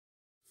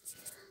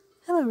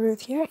Hello,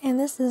 Ruth here, and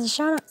this is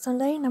Shoutout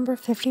Sunday number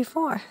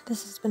 54.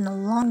 This has been a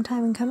long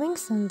time in coming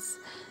since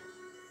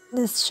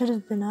this should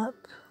have been up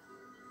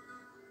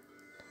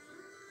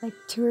like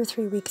 2 or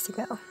 3 weeks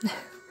ago.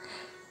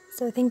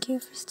 So thank you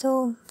for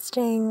still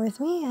staying with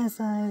me as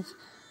I've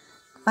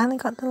finally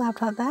got the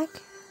laptop back,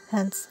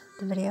 hence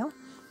the video.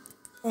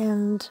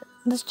 And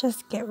let's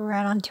just get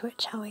right onto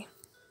it, shall we?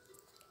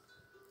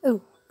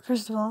 Oh,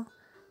 first of all,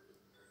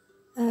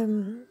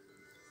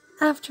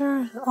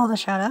 after all the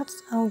shoutouts,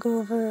 I'll go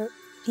over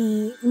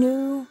the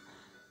new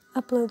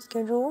upload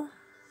schedule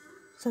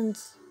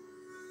since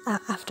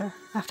after,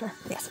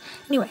 yes.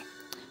 Anyway,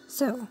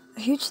 so a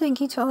huge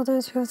thank you to all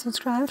those who have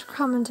subscribed,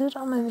 commented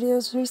on my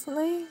videos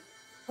recently,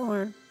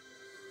 or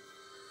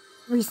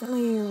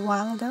recently a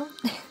while ago.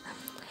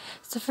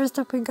 So first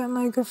up, we got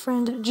my good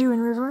friend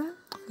Juan Rivera,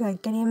 we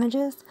got Geddie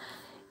Images,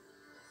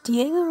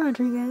 Diego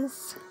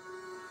Rodriguez,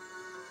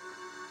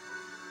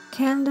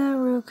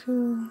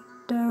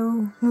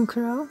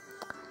 kandarokudomukuro,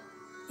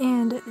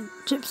 and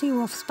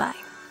Gypsywolfspy.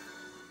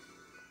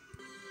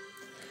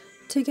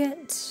 To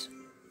get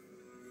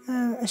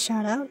a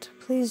shout out,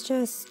 please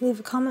just leave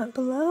a comment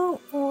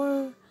below,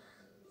 or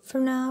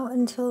from now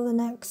until the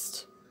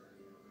next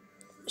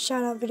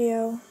shout out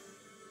video,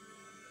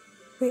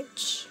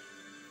 which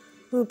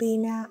will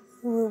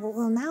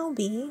now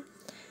be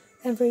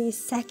every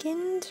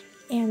second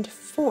and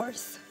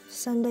fourth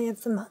Sunday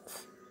of the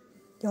month.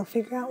 You'll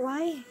figure out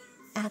why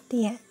at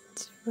the end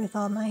with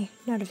all my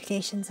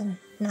notifications and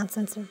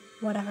announcements or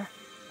whatever.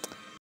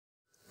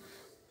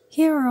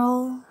 Here are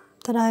all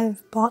that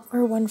I've bought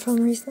or won from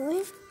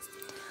recently.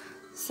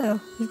 So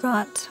we've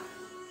got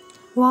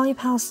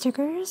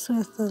wallypalsstickers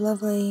with the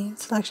lovely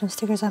selection of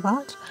stickers I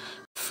bought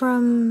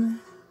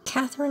from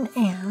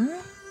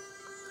fromkatherineanne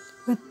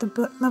with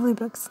the lovely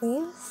book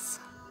sleeves.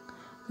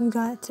 We've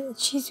got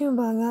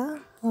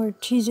Chizubaga or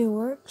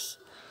Chizuworks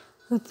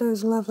with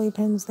those lovely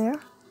pins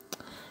there.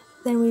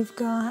 Then we've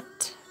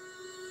got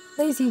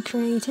Lazy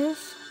Creative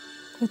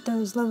with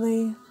those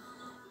lovely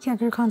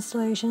character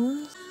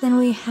constellations. Then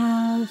we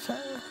have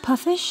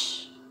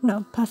puffifish,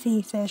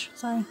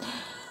 sorry,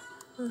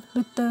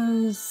 with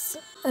those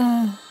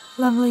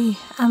lovely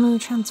Amu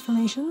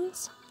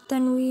transformations.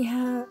 Then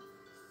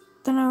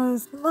I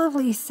was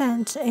lovely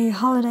sent a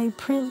holiday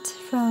print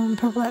from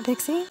Purple at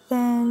Pixie.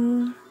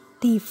 Then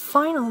the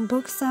final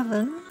book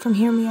 7 from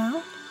Hear Me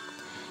Out.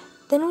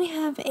 Then we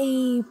have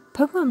a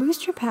Pokemon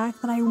booster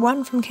pack that I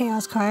won from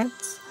Chaos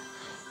Cards.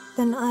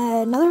 Then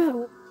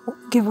another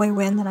giveaway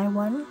win that I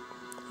won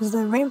was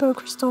the Rainbow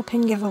Crystal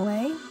Pin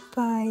giveaway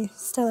by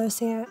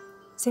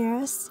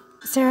SoKawaiiBox,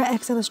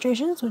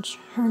 sarahxillustrations, which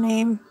her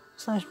name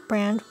 /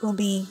 brand will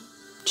be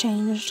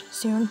changed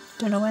soon.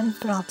 Don't know when,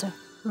 but I'll have to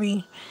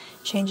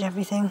change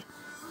everything,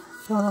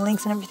 fill all the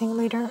links and everything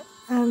later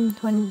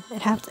when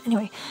it happens.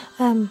 Anyway,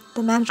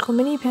 the magical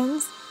mini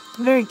pins,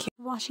 very cute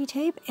washi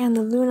tape, and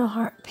the Luna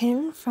Heart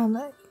pin from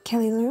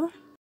Kelly Lou,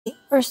 the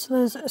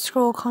Ursula's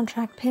Scroll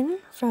Contract pin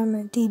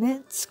from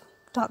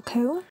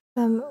dbits.co,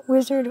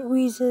 Wizard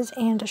Wheezes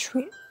and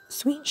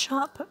Sweet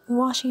Shop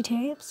washi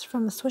tapes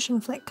from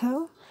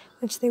swishandFlickco,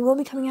 which they will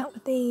be coming out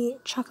with the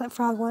Chocolate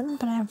Frog one,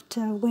 but I have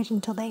to wait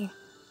until they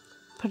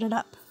put it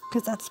up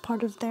because that's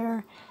part of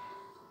their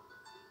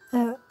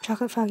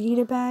Chocolate Frog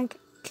Eat-A Bag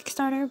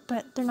Kickstarter,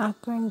 but they're not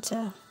going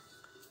to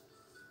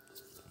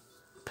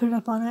put it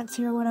up on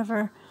Etsy or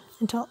whatever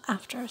until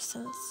after,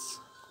 since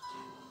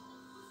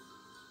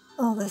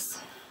all this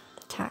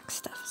tax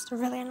stuff is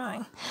really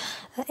annoying.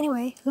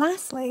 Anyway,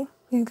 lastly,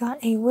 we've got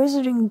a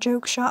Wizarding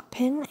Joke Shop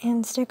pin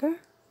and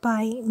sticker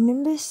by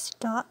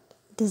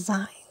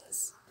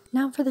nimbus.designs.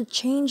 Now for the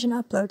change in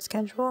upload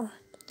schedule.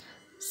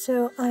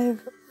 So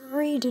I've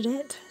redid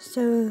it,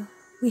 so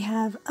we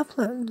have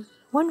upload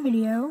one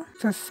video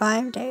for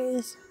 5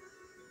 days,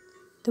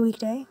 the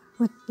weekday,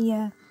 with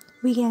the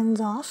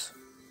weekends off,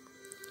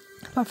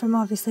 apart from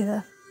obviously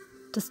the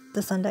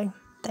Sunday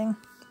thing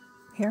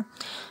here.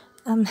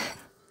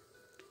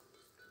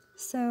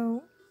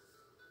 So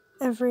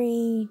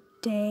every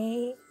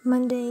day,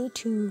 Monday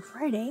to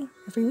Friday,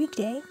 every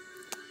weekday,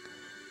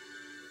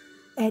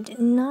 at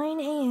 9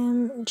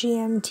 a.m.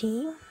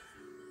 GMT,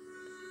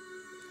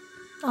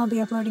 I'll be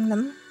uploading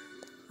them,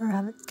 or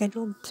have it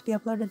scheduled to be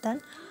uploaded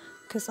then,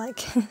 because,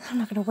 like, I'm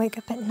not going to wake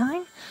up at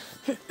 9.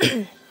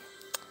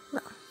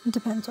 Well, it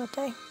depends what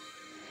day.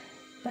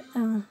 But,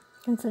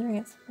 considering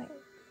it's, like,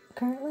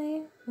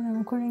 currently, when I'm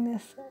recording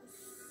this at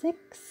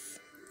 6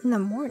 in the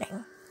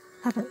morning,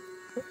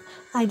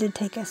 I did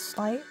take a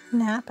slight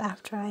nap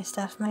after I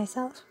stuffed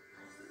myself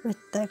with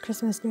the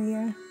Christmas New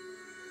Year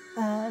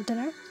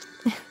dinner.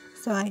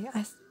 So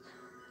I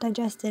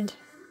digested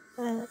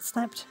it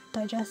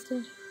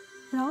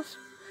off.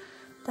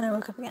 Then I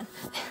woke up again.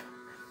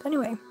 But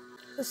anyway,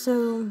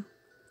 so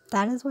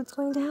that is what's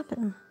going to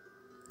happen.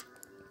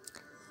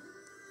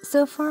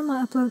 So far,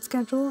 my upload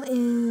schedule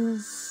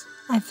is,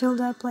 I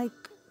filled up like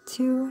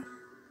the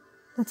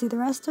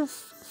rest of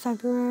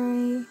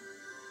February,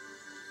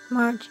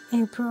 March,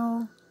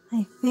 April,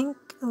 I think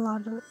a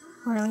lot of,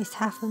 or at least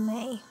half of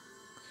May.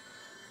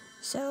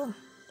 So,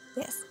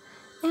 yes.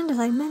 And as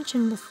I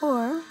mentioned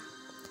before,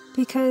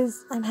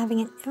 because I'm having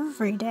it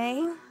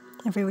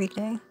every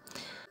weekday,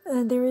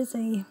 there is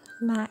a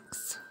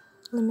max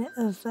limit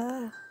of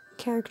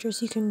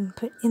characters you can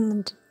put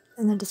in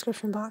the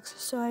description box.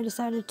 So I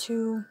decided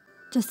to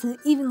just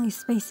evenly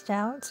space it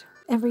out.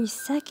 Every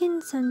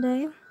second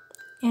Sunday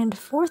and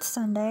fourth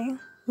Sunday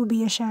will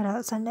be a shout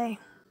out Sunday.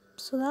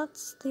 So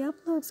that's the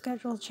upload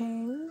schedule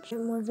change. Get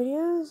more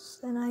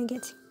videos, and I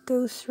get to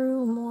go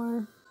through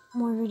more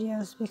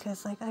videos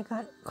because like I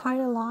got quite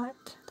a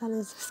lot that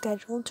is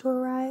scheduled to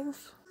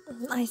arrive.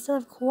 I still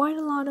have quite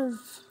a lot of,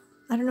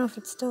 I don't know if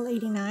it's still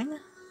 89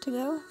 to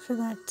go for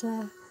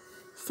that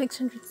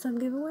 600 sub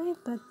giveaway,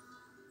 but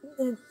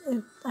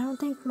I don't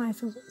think my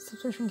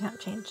subscription count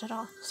changed at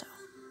all, so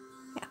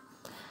yeah.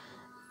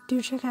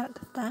 Do check out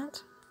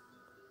that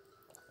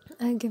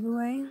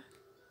giveaway.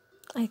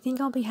 I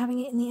think I'll be having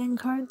it in the end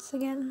cards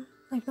again,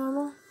 like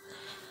normal.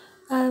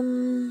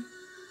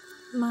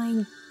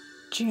 My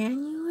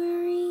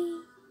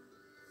January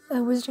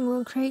Wizarding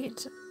World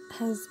crate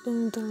has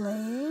been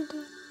delayed.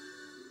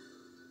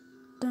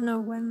 Don't know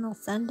when they'll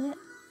send it,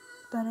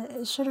 but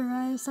it should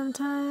arrive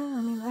sometime.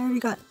 I mean, I already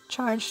got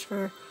charged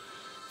for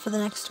the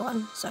next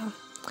one, so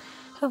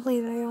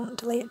hopefully they don't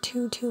delay it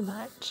too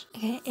much.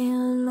 Okay,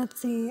 and let's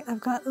see,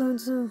 I've got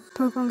loads of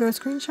Pokemon Go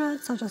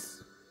screenshots I'll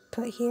just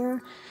put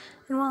here,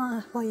 and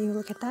while you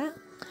look at that,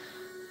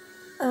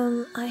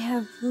 I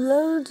have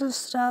loads of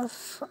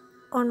stuff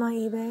on my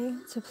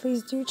eBay, so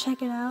please do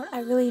check it out. I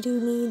really do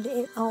need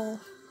it all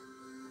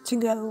to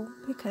go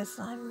because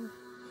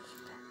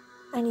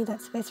I need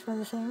that space for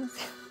other things,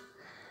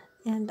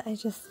 and I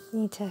just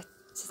need to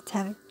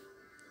have it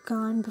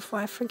gone before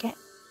I forget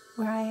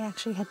where I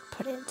actually had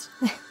put it.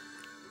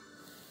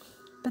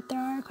 But there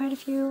are quite a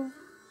few.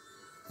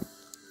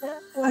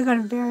 I got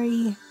a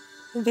very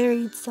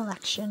varied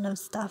selection of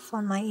stuff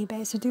on my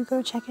eBay, so do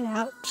go check it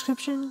out.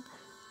 Description,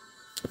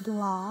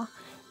 blah.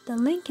 The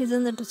link is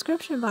in the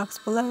description box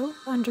below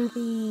under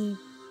the,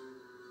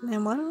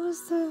 man, what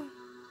was the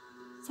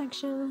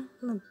section?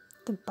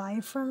 The buy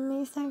from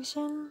me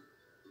section?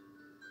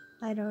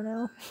 I don't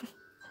know.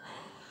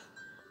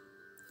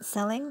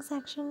 Selling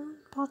section,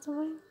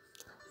 possibly?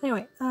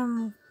 Anyway,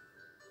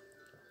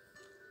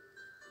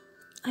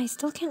 I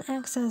still can't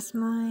access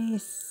my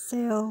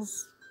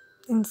sales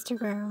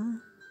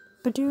Instagram,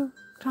 but do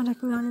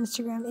contact me on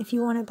Instagram if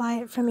you want to buy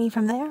it from me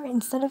from there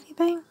instead of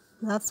eBay.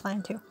 That's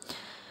fine too.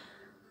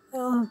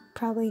 I'll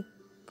probably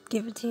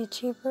give it to you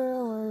cheaper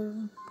or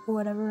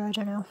whatever, I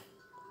don't know.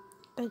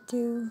 But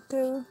do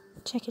go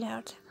check it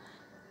out.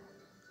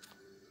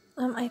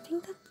 I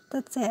think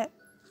that's it.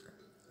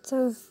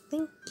 So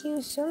thank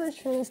you so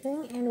much for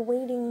listening and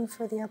waiting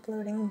for the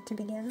uploading to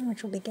begin,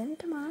 which will begin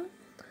tomorrow.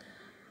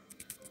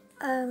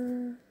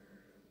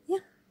 Yeah.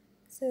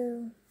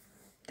 So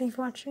thanks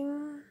for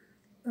watching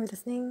or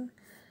listening.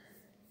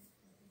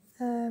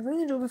 Ring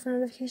the doorbell for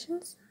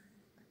notifications.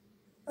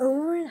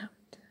 Over and out.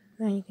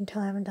 Now you can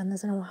tell I haven't done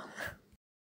this in a while.